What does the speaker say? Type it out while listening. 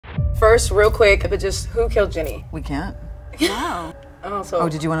first, real quick, but just who killed Jenny? We can't. No. Oh,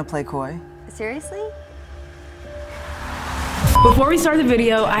 did you want to play coy? Seriously? Before we start the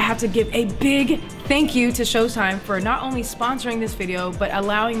video, I have to give a big thank you to Showtime for not only sponsoring this video, but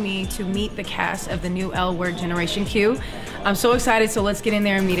allowing me to meet the cast of the new L Word Generation Q. I'm so excited, so let's get in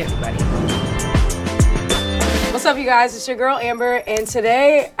there and meet everybody. What's up, you guys? It's your girl, Amber, and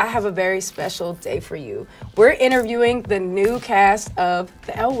today I have a very special day for you. We're interviewing the new cast of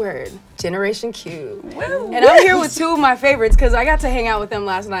the L Word Generation Q. Woo. And I'm here with two of my favorites because I got to hang out with them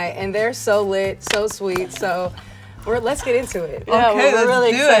last night, and they're so lit, so sweet, so let's get into it. Yeah, okay, we're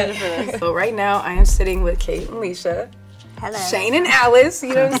really excited for this. So right now, I am sitting with Kate and Leisha. Hello. Shane and Alice,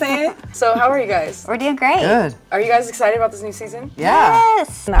 you know what I'm saying? So how are you guys? We're doing great. Good. Are you guys excited about this new season? Yeah.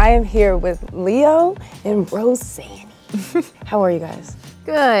 Yes. And I am here with Leo and Rosanne. How are you guys?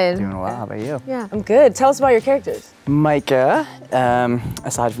 Good. Doing well, how about you? Yeah. I'm good. Tell us about your characters. Micah,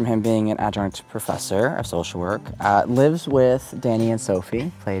 aside from him being an adjunct professor of social work, lives with Danny and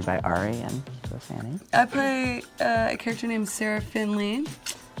Sophie, played by Ari and Rosanne. I play a character named Sarah Finley.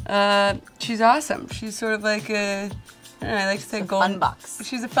 She's awesome. She's sort of like a, I like to say golden fun box.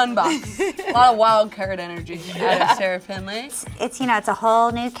 She's a fun box. A lot of wild card energy out of Sarah Finley. It's it's a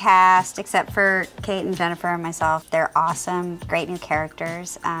whole new cast except for Kate and Jennifer and myself. They're awesome, great new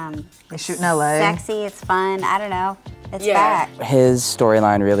characters. They shoot in LA. Sexy, it's fun. I don't know. It's back. His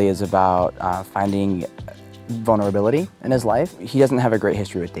storyline really is about finding vulnerability in his life. He doesn't have a great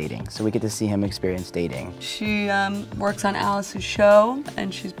history with dating, so we get to see him experience dating. She works on Alice's show,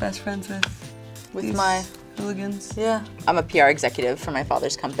 and she's best friends with my hooligans. Yeah. I'm a PR executive for my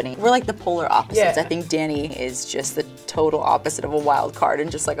father's company. We're like the polar opposites. Yeah. I think Danny is just the total opposite of a wild card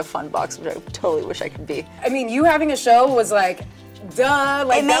and just like a fun box, which I totally wish I could be. I mean, you having a show was like, duh,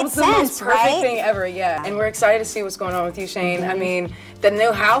 like It that made was the most sense, perfect right? thing ever, yeah. And we're excited to see what's going on with you, Shane. I mean, the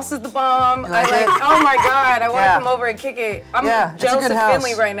new house is the bomb. I like, oh my God, I want to come over and kick it. I'm jealous of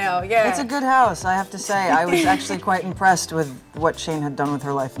Finley right now, yeah. It's a good house, I have to say. I was actually quite impressed with what Shane had done with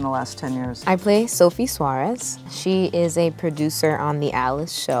her life in the last 10 years. I play Sophie Suarez. She is a producer on the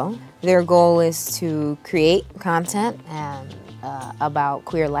Alice show. Their goal is to create content about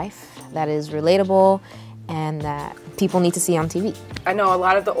queer life that is relatable and that people need to see on TV. I know a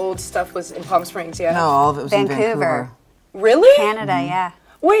lot of the old stuff was in Palm Springs, yeah? No, all of it was in Vancouver. Really? Canada, yeah.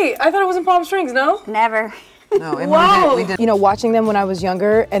 Wait, I thought it was in Palm Springs, no? Never. No, Wow! You know, watching them when I was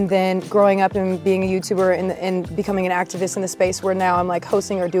younger and then growing up and being a YouTuber and becoming an activist in the space where now I'm like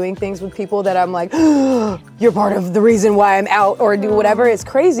hosting or doing things with people that I'm like, you're part of the reason why I'm out or do whatever, it's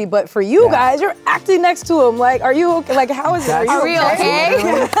crazy. But for you guys, you're acting next to them. Like, are you okay? Like, how is it? Are you okay?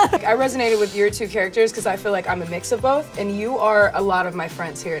 I resonated with your two characters because I feel like I'm a mix of both, and you are a lot of my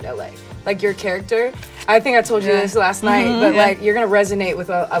friends here in LA. Like your character, I think I told you this last night, but like you're gonna resonate with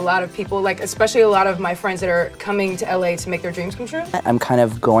a lot of people, like especially a lot of my friends that are coming to LA to make their dreams come true. I'm kind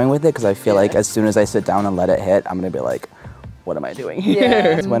of going with it because I feel like as soon as I sit down and let it hit, I'm gonna be like, what am I doing here?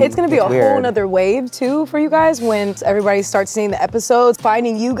 Yeah. It's gonna be a whole nother wave too for you guys when everybody starts seeing the episodes,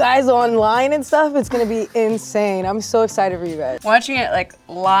 finding you guys online and stuff. It's gonna be insane. I'm so excited for you guys. Watching it like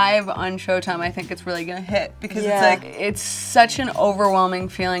live on Showtime, I think it's really gonna hit because it's like, it's such an overwhelming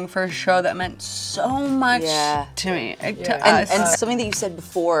feeling for a show that meant so much to me, to us. And something that you said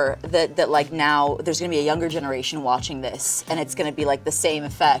before, that like now there's gonna be a younger generation watching this and it's gonna be like the same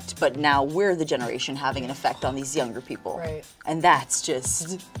effect, but now we're the generation having an effect on these younger people. Right. And that's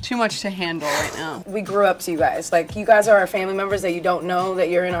just too much to handle right now. We grew up to you guys. Like, you guys are our family members that you don't know that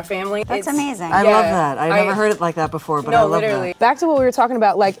you're in our family. That's amazing. I love that. I've never heard it like that before, but I love that. Back to what we were talking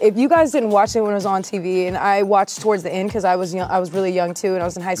about, like, if you guys didn't watch it when it was on TV, and I watched towards the end because I was young, I was really young too, and I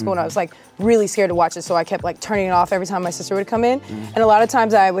was in high school, and I was like really scared to watch it, so I kept like turning it off every time my sister would come in. And a lot of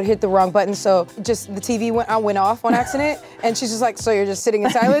times I would hit the wrong button, so just the TV went off on accident, and she's just like, so you're just sitting in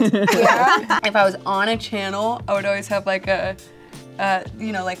silence? Yeah. If I was on a channel, I would always have like a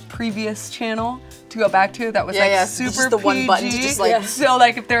you know, like previous channel to go back to that was like super just the PG. one button to just like So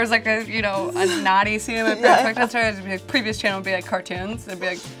like if there was like a, you know, a naughty scene in the previous channel would be like cartoons. It'd be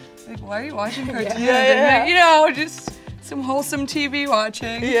like why are you watching cartoons? Like, you know, just some wholesome TV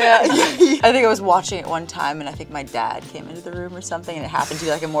watching. I think I was watching it one time and I think my dad came into the room or something and it happened to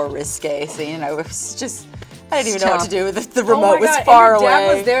be like a more risque scene and I was just, I didn't even know what to do. The remote was far away. Your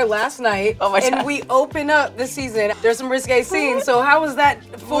dad was there last night, and we open up the season. There's some risque scenes, so how was that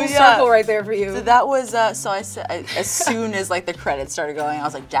full circle right there for you? So that was, so I said, as soon as like the credits started going, I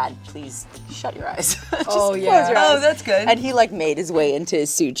was like, Dad, please shut your eyes. Just close your eyes. Oh, that's good. And he like made his way into his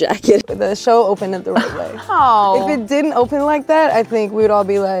suit jacket. The show opened it the right way. Oh. If it didn't open like that, I think we would all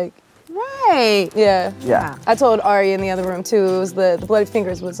be like, way. Yeah. Yeah. I told Ari in the other room too. It was the bloody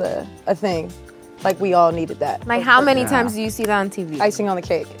fingers was a thing. Like we all needed that. Like how many times do you see that on TV? Icing on the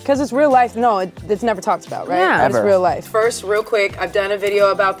cake. Because it's real life. No, it's never talked about, right? Yeah. But it's Ever. real life. First, real quick, I've done a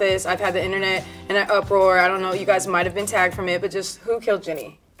video about this. I've had the internet in an uproar. I don't know, you guys might have been tagged from it, but just who killed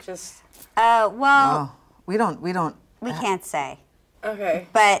Jenny? Just, Well, We don't. we can't say. okay.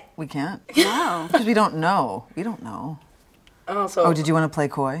 But We can't. no, Because we don't know. We don't know. Oh, so. Oh, did you want to play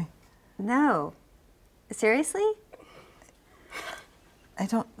coy? no. Seriously? I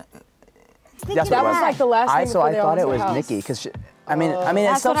don't. That's That what it was like the last thing So before I they thought all it went was to the Nikki house. because I mean, it's That's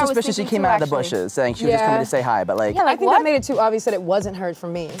what I was self-suspicious. She thinking came too, out of the actually. bushes saying she was just Yeah. coming to say hi, but like, Yeah, I like think what? that made it too obvious that it wasn't heard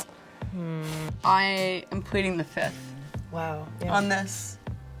from me. I am pleading the fifth Wow. Yeah. on this.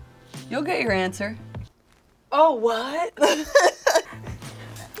 You'll get your answer. Oh, what?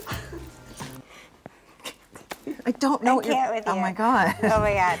 I don't know. I can't with Oh you. my god. Oh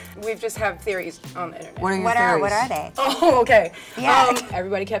my God. We just have theories on the internet. What are your What theories? are they? Oh, okay. Yeah.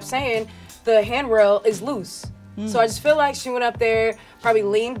 Everybody kept saying the handrail is loose. So I just feel like she went up there, probably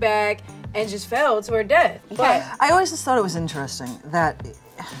leaned back, and just fell to her death. But I always just thought it was interesting that,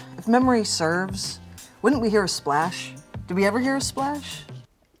 if memory serves, wouldn't we hear a splash? Did we ever hear a splash?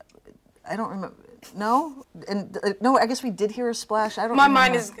 I don't remember. No? And no, I guess we did hear a splash. I don't my remember.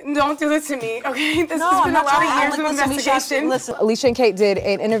 mind is, don't do this to me, okay? This No, has I'm been a not lot trying. of years Like, of listen, Misha, investigation. listen. Alicia and Kate did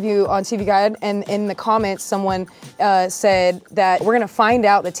an interview on TV Guide, and in the comments, someone said that we're gonna find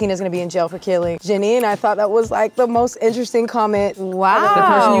out that Tina's gonna be in jail for killing Jenny, and I thought that was like the most interesting comment. Wow. the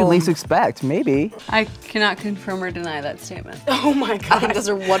person you least expect, maybe. I cannot confirm or deny that statement. Oh my I God. think those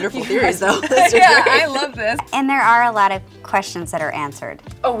are wonderful theories, though. Those are Yeah, great. I love this. And there are a lot of questions that are answered.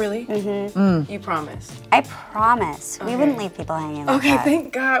 Oh, really? Mm-hmm. You promise. I promise. We wouldn't leave people hanging like Okay, that.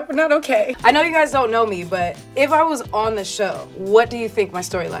 thank God. We're not okay. I know you guys don't know me, but if I was on the show, what do you think my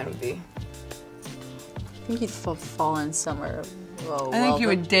storyline would be? I think you'd fall in somewhere. I think you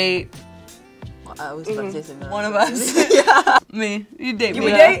would date I was about to say something. one of us. Me. You'd date me. You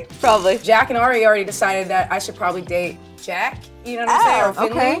would date? Probably. Jack and Ari already decided that I should probably date Jack. You know what I'm saying? Or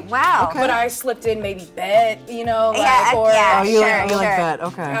Finley. okay. Wow. But I slipped in maybe Bet, you know, Yeah, like, or yeah. Oh, you Sure, like sure. that?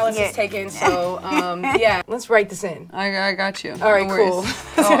 Okay. Alice is taken. So, yeah, let's write this in. I got you. All right, No worries.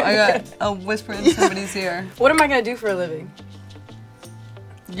 cool. Oh, I got a whisper in somebody's ear. What am I gonna do for a living?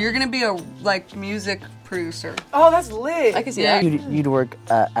 You're gonna be a like music producer. Oh, that's lit. I can see Yeah. that. You'd work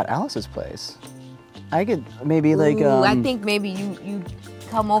at Alice's place. I could maybe like. Ooh, I think maybe you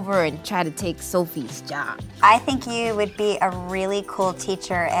come over and try to take Sophie's job. I think you would be a really cool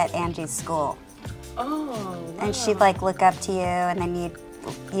teacher at Angie's school. Oh. And she'd like look up to you, and then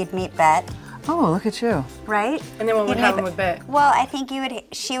you'd meet Bet, Oh, look at you. right? And then what would You'd happen meet with Bet? Well, I think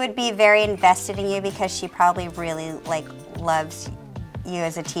she would be very invested in you because she probably really like loves you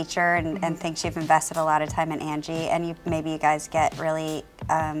as a teacher and thinks you've invested a lot of time in Angie, and maybe you guys get really,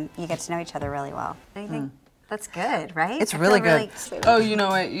 you get to know each other really well. Don't you think? That's good, right? It's I really feel good. Oh, you know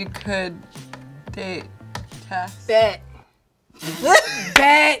what? You could date Tess. Bet.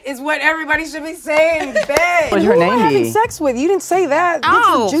 Bet is what everybody should be saying. Bet. What would her Who am I name having be? sex with? You didn't say that. That's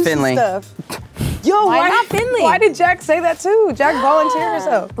Oh. some juicy Finley. stuff. Yo, Why not Finley? Why did Jack say that too? Jack volunteered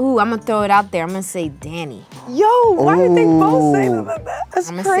herself. Ooh, I'm gonna throw it out there. I'm gonna say Danny. Yo, why did they both say that? That's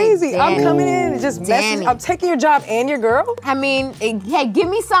I'ma say crazy. I'm Danny. coming in and just messing. Danny. I'm taking your job and your girl. I mean, hey, give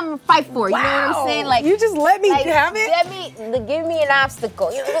me something to fight for. You know what I'm saying? Like you just let me like, have it. give me an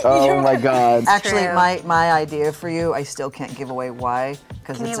obstacle. You know? Oh my God. Actually, True. my idea for you, I still can't give away why.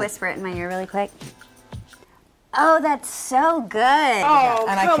 Because Can it's you a- whisper it in my ear really quick? Oh, that's so good. Oh,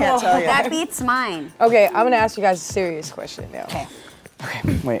 and I come can't on. tell you. That beats mine. Okay, I'm gonna ask you guys a serious question now. Okay.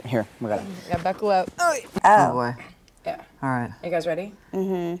 Okay, wait, here, we got it. Yeah, buckle up. Oh boy. Yeah. All right. You guys ready?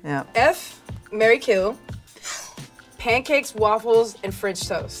 Yeah. F, Mary Kill, pancakes, waffles, and French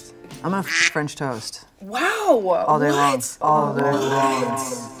toast. I'm gonna French toast Wow. all day long. What? All day long.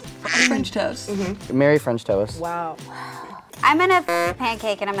 French toast. Marry French toast. Wow. I'm gonna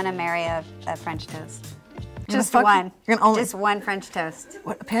pancake and I'm gonna marry a French toast. Just fuck- one. you're gonna only- Just one French toast.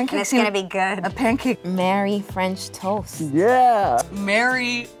 What, a And pancake? it's gonna be good. A pancake. Marry French toast. Yeah.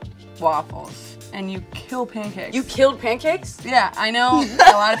 Marry waffles. And you kill pancakes. You killed pancakes? Yeah, I know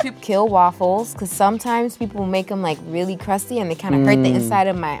a lot of people. Kill waffles, because sometimes people make them like really crusty and they kind of hurt the inside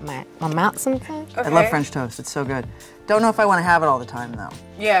of my mouth sometimes. I love French toast. It's so good. Don't know if I want to have it all the time though.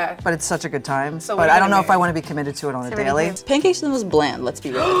 Yeah. But it's such a good time. So but what are I you don't know gonna if I make? want to be committed to it on a what do you daily. think? Pancakes are the most bland, let's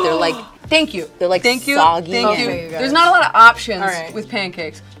be real. They're like, Thank you. they're like Thank you. soggy. Thank you. Okay, you guys. There's not a lot of options All right. with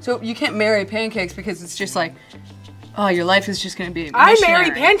pancakes. So you can't marry pancakes because it's just like, oh, your life is just gonna be I missionary.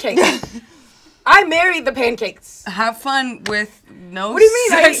 marry pancakes. I married the pancakes. Have fun with no What do you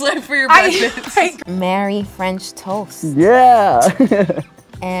mean? sex life for your breakfast. Marry French toast. Yeah.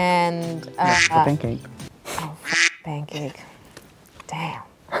 And The pancake. oh, pancake. Damn.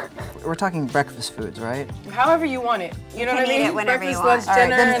 We're talking breakfast foods, right? However you want it. You know what I can eat mean? it whenever you Breakfast, lunch, want.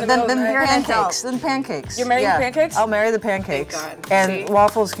 dinner, Then, and then You're an pancakes. Then pancakes. You're marrying pancakes? I'll marry the pancakes. Thank God. And See?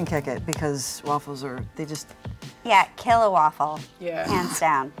 waffles can kick it because waffles are, they just, Yeah, kill a waffle. Yeah. Hands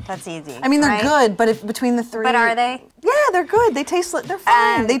down. That's easy. I mean, they're right? good, but if between the three. But are they? Yeah, they're good. They taste like, they're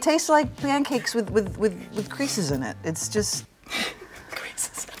fine. Um, They taste like pancakes with creases in it. It's just.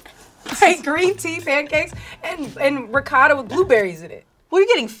 Like green tea pancakes and ricotta with blueberries in it. Well, you're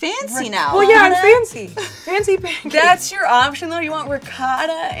getting fancy now. Well, yeah, I'm fancy. Fancy pancakes. That's your option though. You want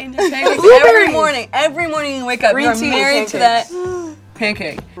ricotta in your pancakes Blueberries. every morning. Every morning you wake up, Green you're tea married to pancakes. that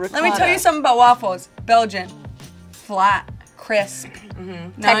pancake. Let me Ricotta. tell you something about waffles. Belgian, flat, crisp,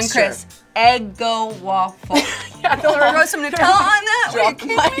 non-crisp, Eggo waffle. Throw some Nutella on that. Are you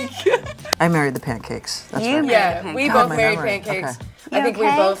kidding me? I married the pancakes. That's You right. married Yeah, the we pancakes. both my married memory. pancakes. Okay. I think we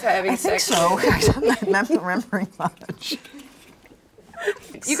okay? both having I think sex. so. I'm not remembering much.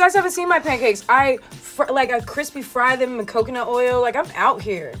 You guys haven't seen my pancakes. I crispy fry them in coconut oil. Like I'm out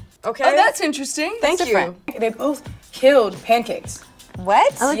here. Okay. Oh, that's interesting. Thank That's you. different. They both killed pancakes.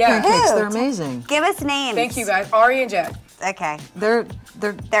 What? I like Yeah. pancakes. They're Who? amazing. Give us names. Thank you guys, Ari and Jack. Okay. They're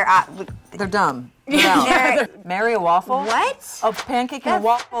They're dumb. They're dumb. They're- Marry a waffle. what? A pancake and a The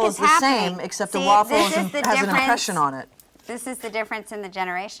waffle fuck is is the happening? same, except See, a waffle this has is the an difference. impression on it. This is the difference in the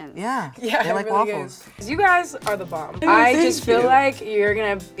generations. Yeah. Yeah, They it like really waffles. is. You guys are the bomb. I just feel like you're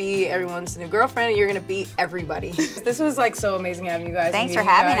gonna be everyone's new girlfriend and you're gonna beat everybody. This was like so amazing having you guys. Thanks and for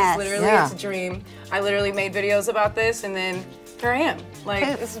meeting you having guys. us. Literally, Yeah. it's a dream. I literally made videos about this and then here I am.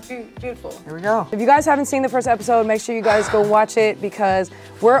 Like, this is beautiful. Here we go. If you guys haven't seen the first episode, make sure you guys go watch it because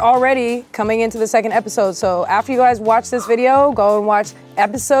we're already coming into the second episode. So after you guys watch this video, go and watch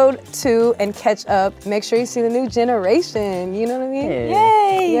episode 2 and catch up. Make sure you see the new generation. You know what I mean?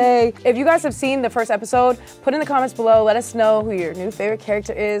 Yay! Yay! If you guys have seen the first episode, put in the comments below. Let us know who your new favorite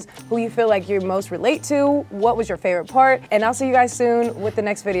character is, who you feel like you most relate to, what was your favorite part, and I'll see you guys soon with the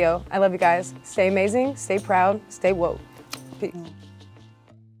next video. I love you guys. Stay amazing, stay proud, stay woke. Peace.